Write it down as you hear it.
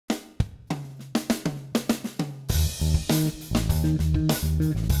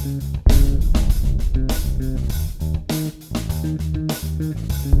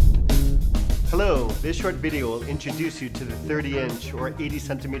This short video will introduce you to the 30-inch or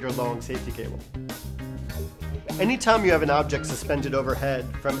 80-centimeter long safety cable. Anytime you have an object suspended overhead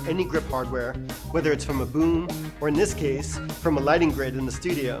from any grip hardware, whether it's from a boom or in this case, from a lighting grid in the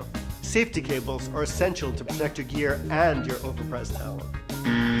studio, safety cables are essential to protect your gear and your overpriced talent.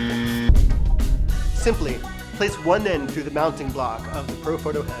 Simply, place one end through the mounting block of the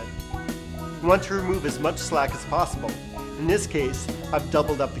ProPhoto head. You want to remove as much slack as possible. In this case, I've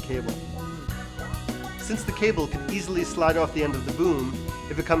doubled up the cable. Since the cable could easily slide off the end of the boom,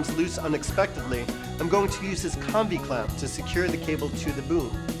 if it comes loose unexpectedly, I'm going to use this combi clamp to secure the cable to the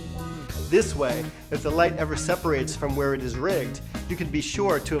boom. This way, if the light ever separates from where it is rigged, you can be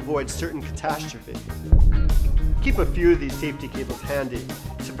sure to avoid certain catastrophe. Keep a few of these safety cables handy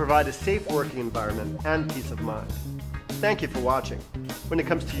to provide a safe working environment and peace of mind. Thank you for watching. When it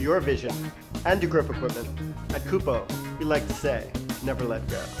comes to your vision and your grip equipment, at Kupo, we like to say, never let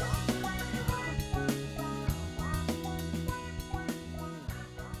go.